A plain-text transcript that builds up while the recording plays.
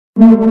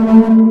What's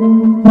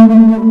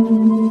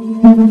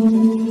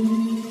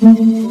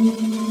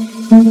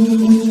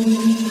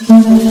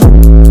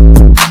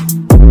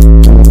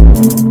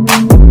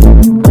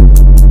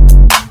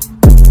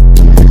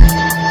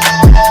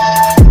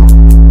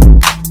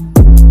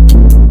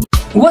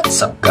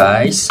up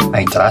guys,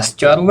 I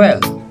trust you are well.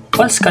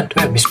 Allan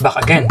Cantos is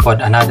back again for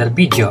another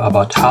video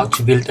about how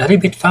to build a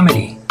Revit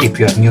family. If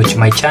you are new to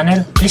my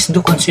channel, please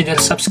do consider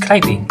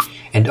subscribing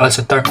and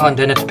also turn on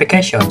the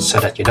notifications so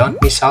that you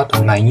don't miss out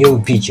on my new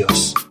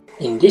videos.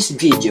 In this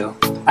video,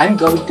 I'm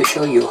going to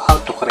show you how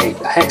to create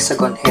a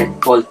hexagon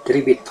head Bolt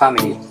Revit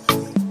family.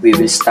 We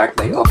will start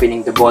by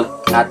opening the Bolt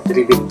Nut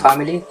Revit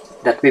family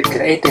that we've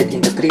created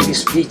in the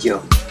previous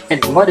video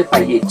and modify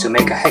it to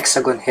make a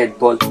hexagon head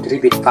Bolt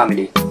Revit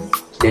family.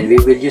 Then we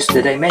will use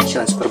the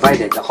dimensions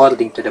provided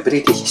according to the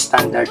British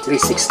Standard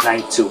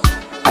 3692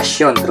 as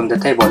shown from the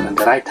table on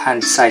the right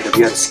hand side of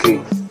your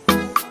screen.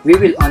 We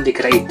will only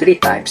create 3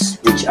 types,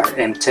 which are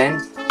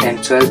M10,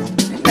 M12,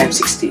 and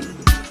M16.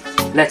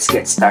 Let's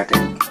get started.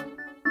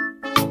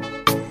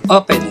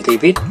 Open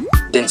Revit,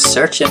 then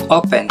search and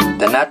open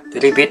the Nut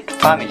Revit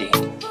family.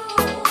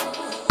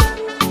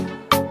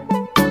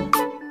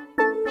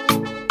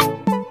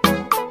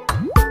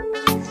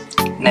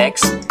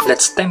 Next,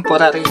 let's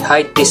temporarily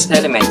hide this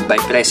element by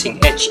pressing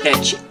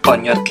HH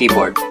on your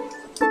keyboard.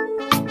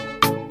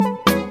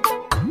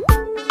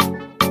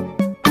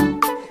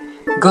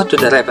 Go to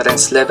the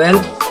reference level,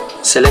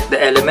 select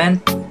the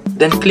element,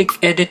 then click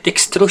Edit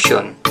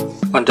Extrusion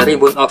on the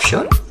ribbon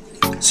option.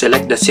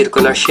 Select the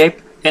circular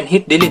shape and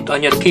hit Delete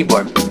on your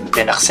keyboard,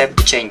 then accept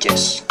the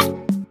changes.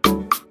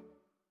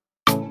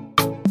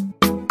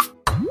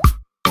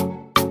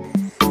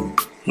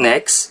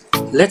 Next,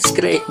 let's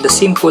create the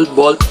simple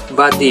bolt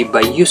body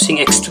by using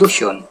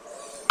extrusion.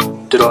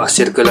 Draw a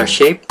circular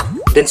shape,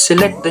 then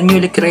select the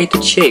newly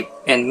created shape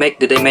and make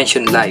the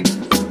dimension live.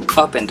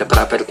 Open the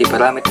property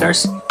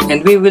parameters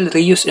and we will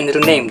reuse and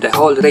rename the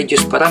whole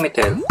radius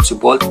parameter to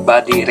bolt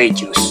body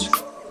radius.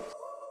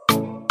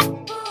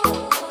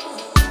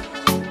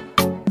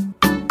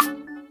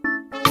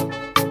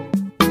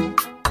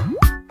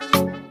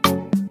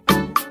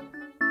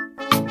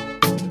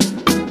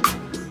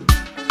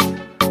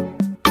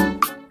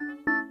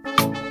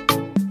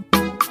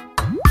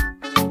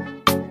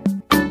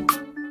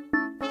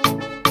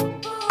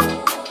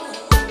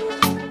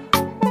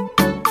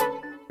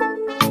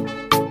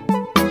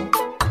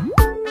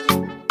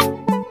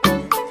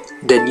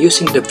 Then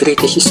using the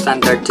British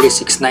Standard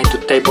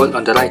 3692 table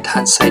on the right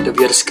hand side of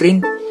your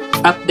screen,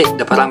 update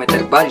the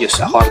parameter values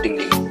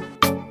accordingly.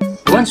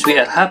 Once we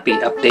are happy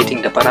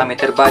updating the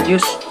parameter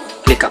values,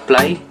 click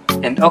Apply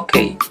and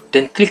OK,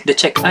 then click the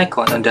check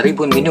icon on the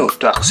ribbon menu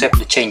to accept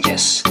the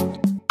changes.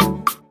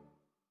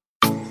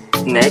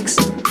 Next,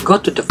 go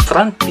to the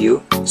front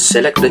view,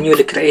 select the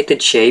newly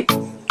created shape,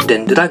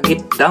 then drag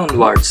it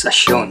downwards as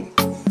shown.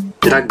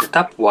 Drag the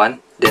top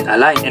one, then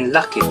align and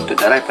lock it to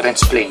the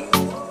reference plane.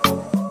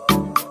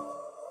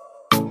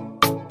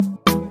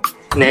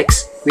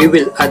 Next, we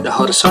will add a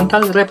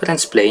horizontal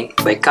reference plane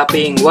by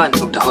copying one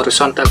of the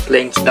horizontal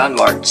planes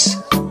downwards.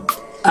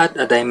 Add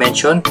a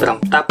dimension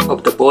from top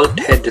of the bolt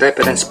head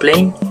reference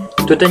plane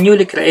to the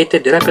newly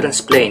created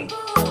reference plane.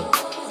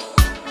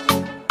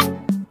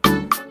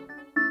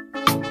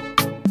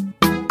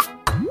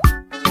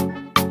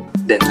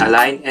 Then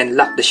align and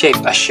lock the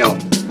shape as shown.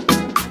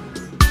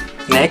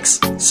 Next,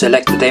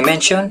 select the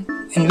dimension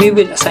and we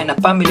will assign a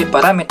family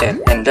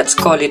parameter and let's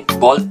call it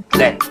bolt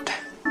length.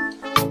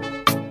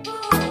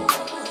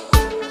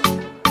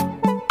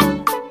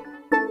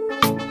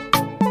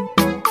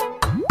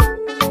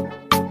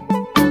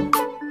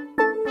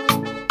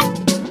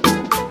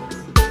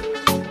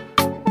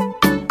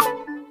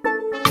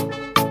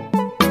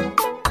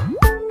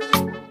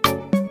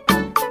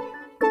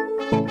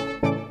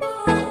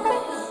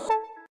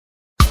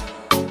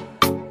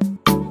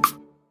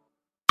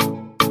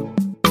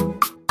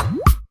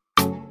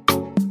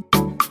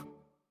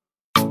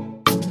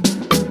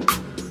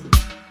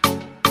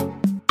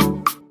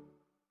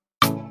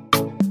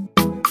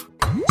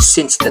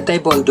 Since the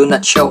table do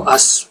not show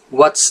us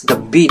what's the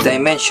B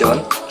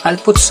dimension, I'll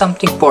put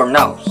something for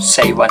now,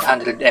 say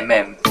 100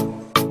 mm.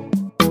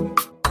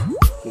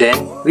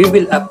 Then, we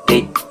will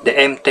update the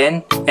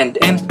M10 and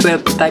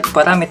M12 type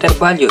parameter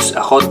values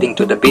according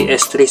to the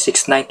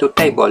BS3692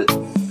 table,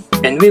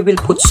 and we will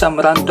put some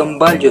random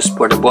values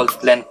for the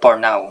bolt length for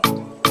now.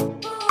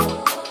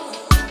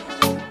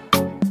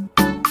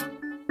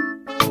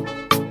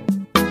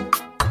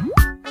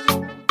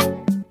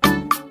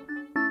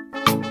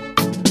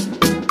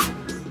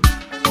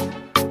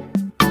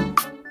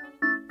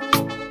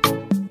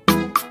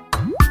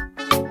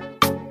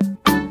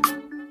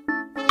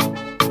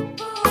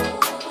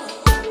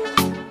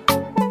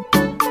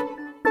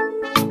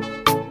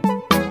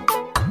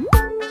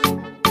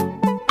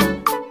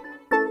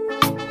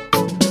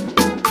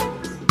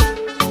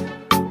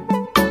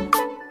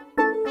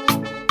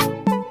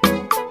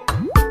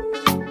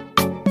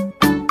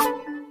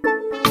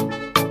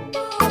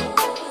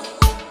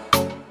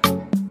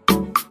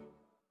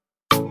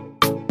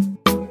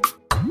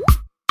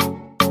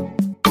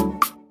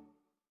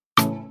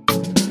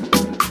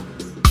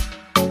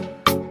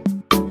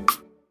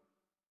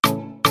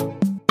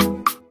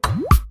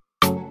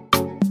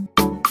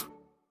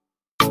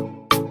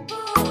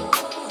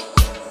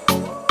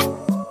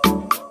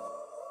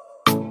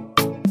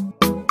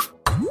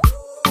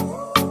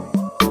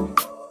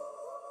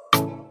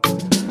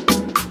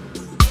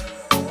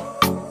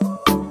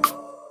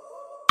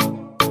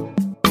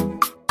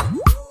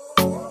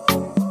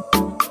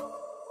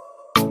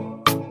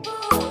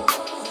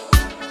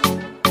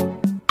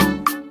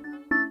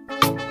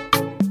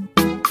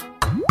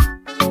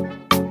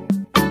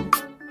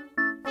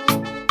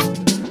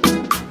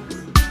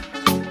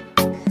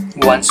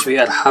 Once we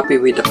are happy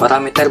with the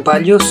parameter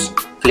values,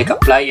 click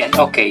Apply and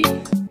OK.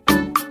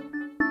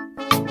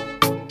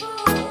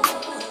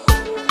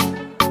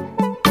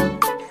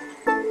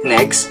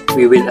 Next,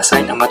 we will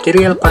assign a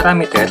material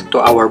parameter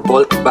to our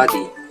bolt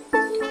body.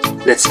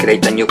 Let's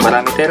create a new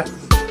parameter,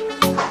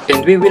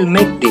 and we will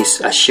make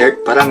this a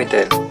shared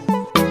parameter.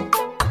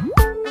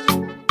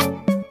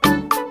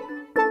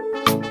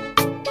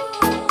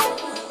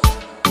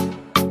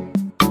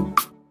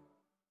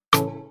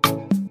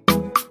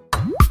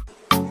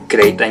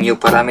 Create a new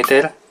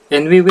parameter,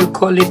 and we will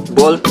call it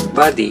bolt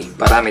body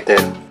parameter.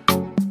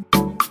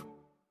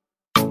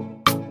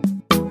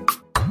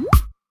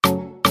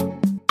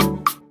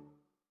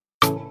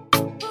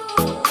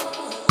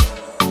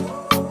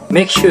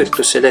 Make sure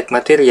to select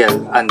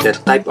material under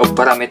type of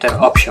parameter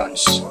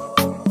options.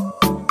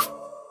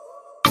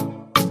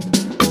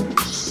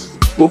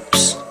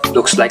 Oops,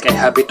 looks like I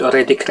have it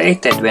already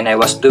created when I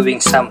was doing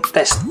some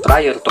tests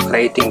prior to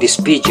creating this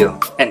video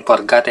and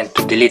forgotten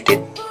to delete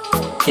it.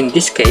 In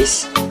this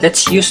case,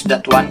 let's use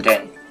that one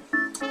then.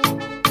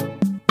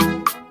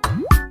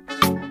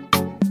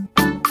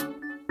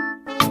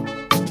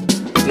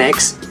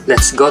 Next,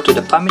 let's go to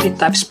the Family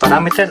Types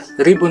parameter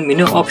ribbon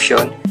menu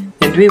option,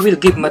 and we will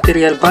give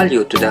material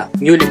value to the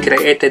newly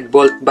created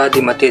bolt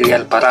body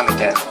material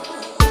parameter.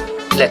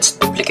 Let's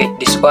duplicate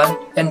this one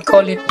and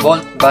call it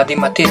bolt body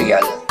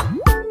material.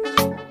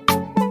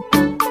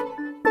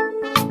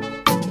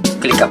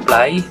 Click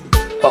Apply,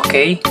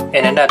 OK,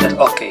 and another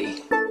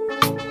OK.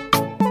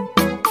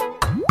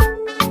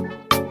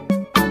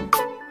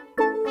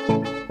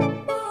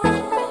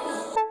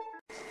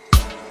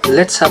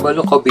 Let's have a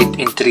look of it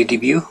in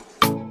 3D view.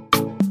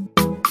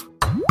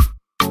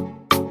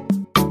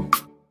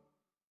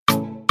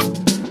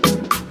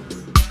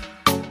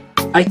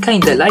 I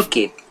kinda like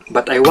it,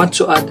 but I want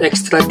to add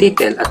extra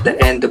detail at the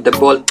end of the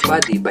bolt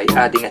body by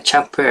adding a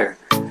chamfer.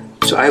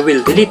 So I will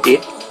delete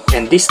it,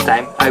 and this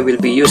time I will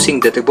be using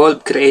the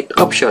Revolve Create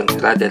option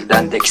rather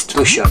than the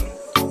extrusion.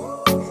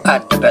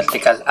 Add the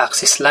vertical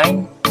axis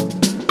line.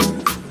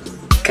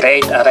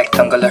 Create a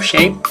rectangular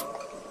shape.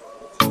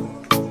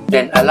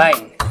 Then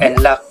align and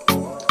lock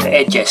the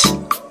edges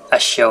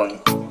as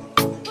shown.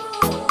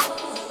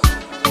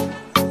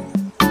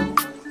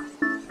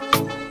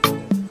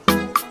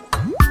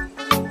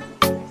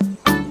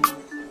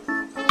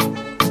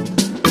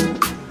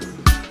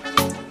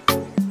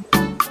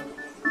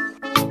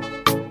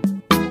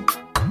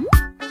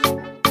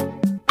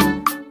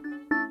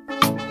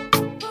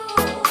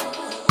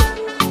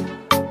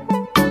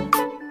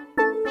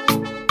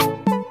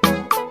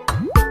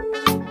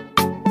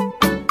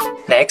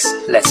 Next,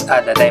 let's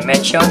add a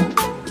dimension.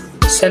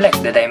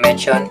 Select the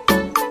dimension,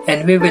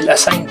 and we will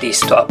assign this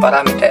to a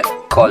parameter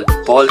called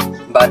bolt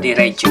body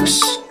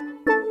radius.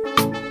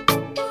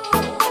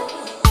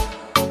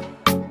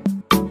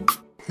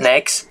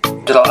 Next,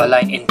 draw a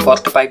line in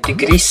 45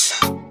 degrees.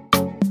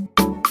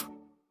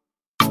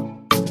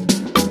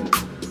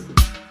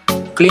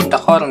 Clean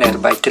the corner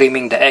by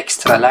trimming the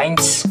extra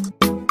lines.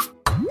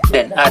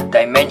 Then add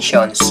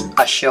dimensions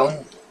as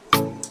shown.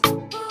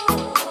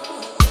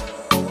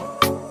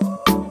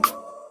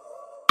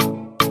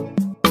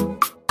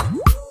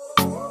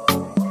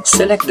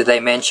 Select the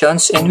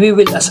dimensions, and we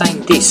will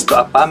assign this to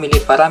a family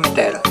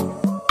parameter.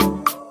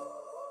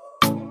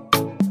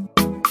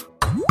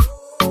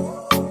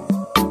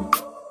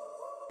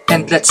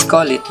 And let's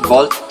call it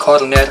bolt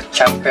corner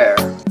chamfer.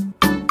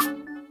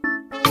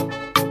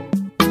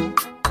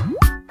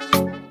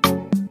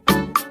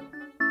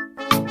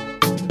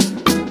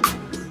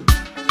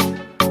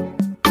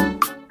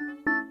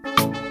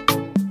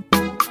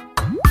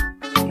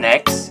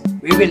 Next,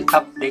 we will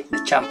update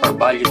the chamfer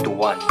value to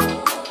 1.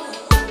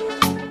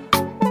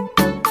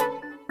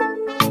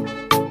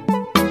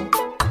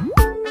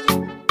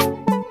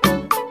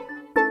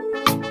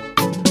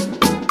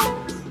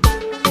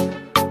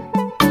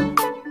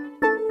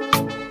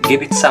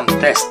 Give it some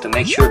test to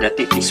make sure that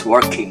it is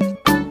working.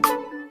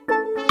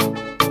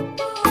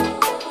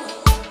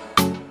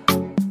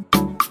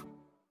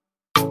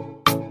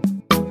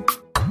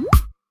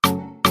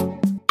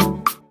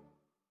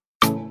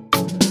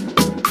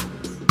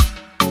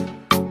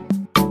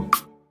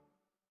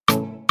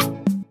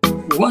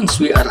 Once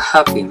we are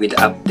happy with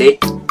the update,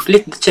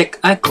 click the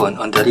check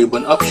icon on the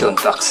ribbon option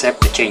to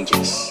accept the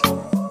changes.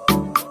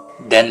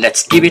 Then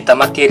let's give it a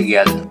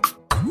material.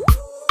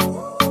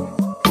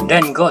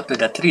 Then go to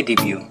the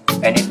 3D view,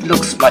 and it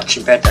looks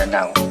much better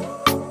now.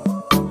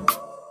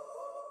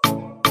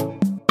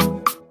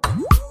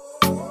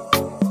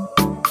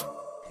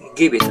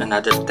 Give it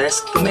another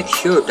test to make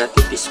sure that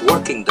it is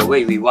working the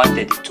way we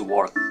wanted it to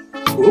work.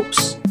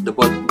 Oops, the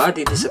bolt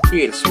body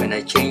disappears when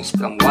I change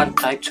from one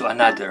type to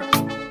another.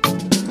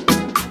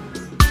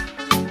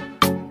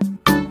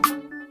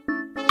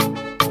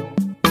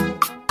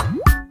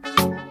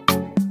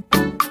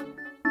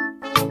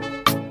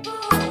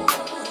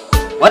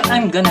 What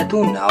I'm gonna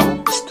do now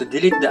is to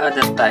delete the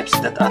other types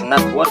that are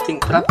not working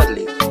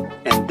properly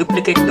and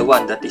duplicate the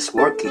one that is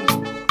working.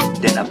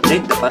 Then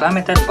update the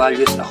parameter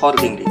values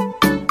accordingly.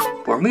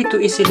 For me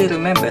to easily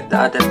remember the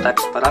other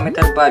types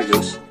parameter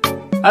values,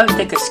 I'll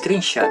take a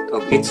screenshot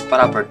of its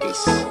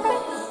properties.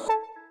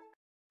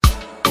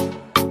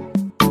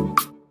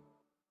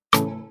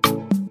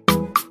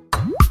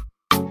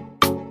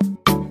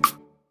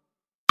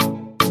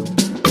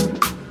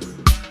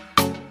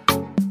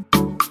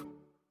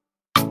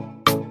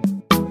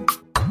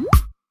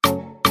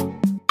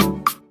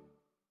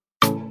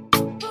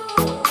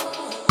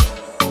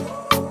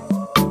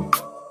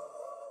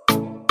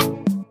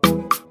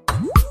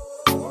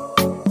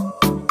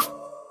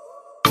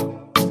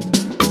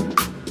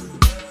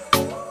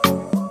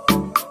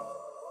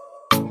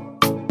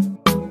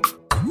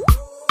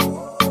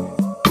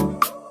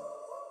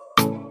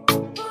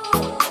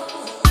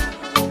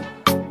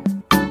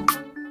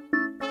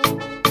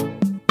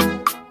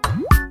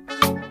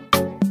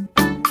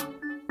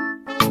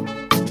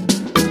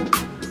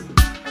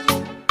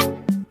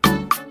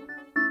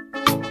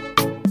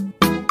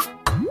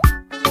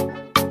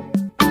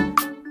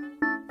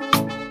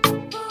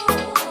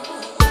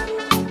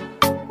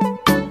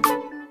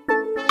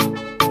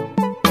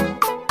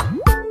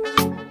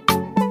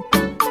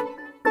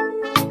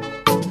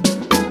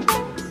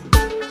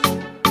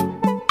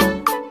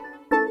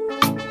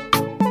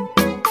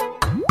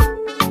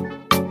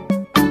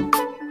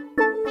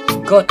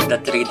 Go to the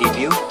 3D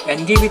view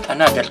and give it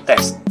another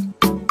test.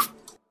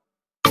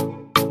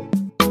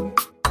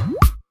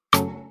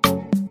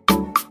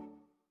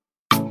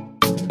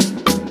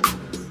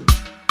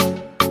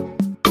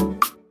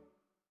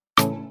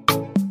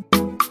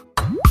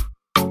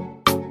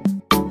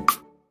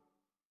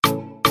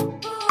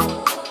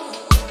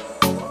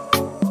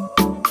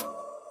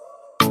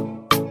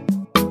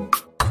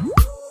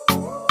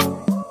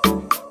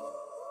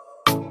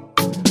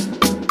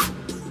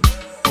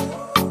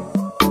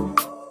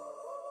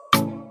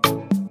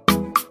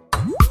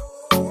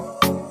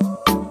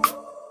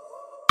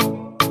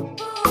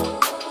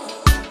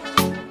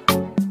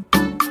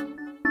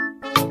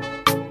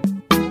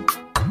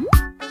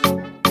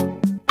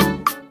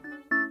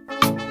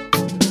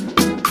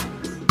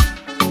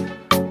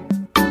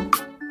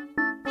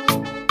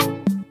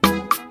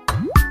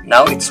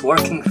 Now it's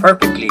working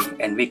perfectly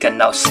and we can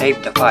now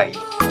save the file.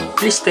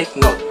 Please take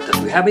note that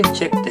we haven't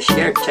checked the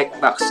share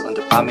checkbox on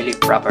the family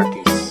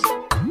properties.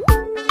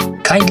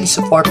 Kindly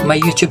support my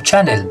YouTube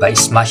channel by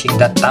smashing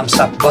that thumbs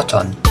up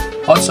button.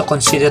 Also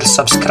consider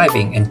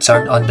subscribing and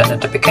turn on the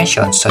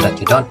notifications so that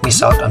you don't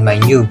miss out on my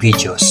new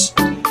videos.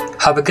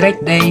 Have a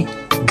great day,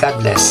 God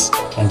bless,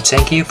 and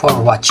thank you for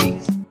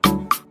watching.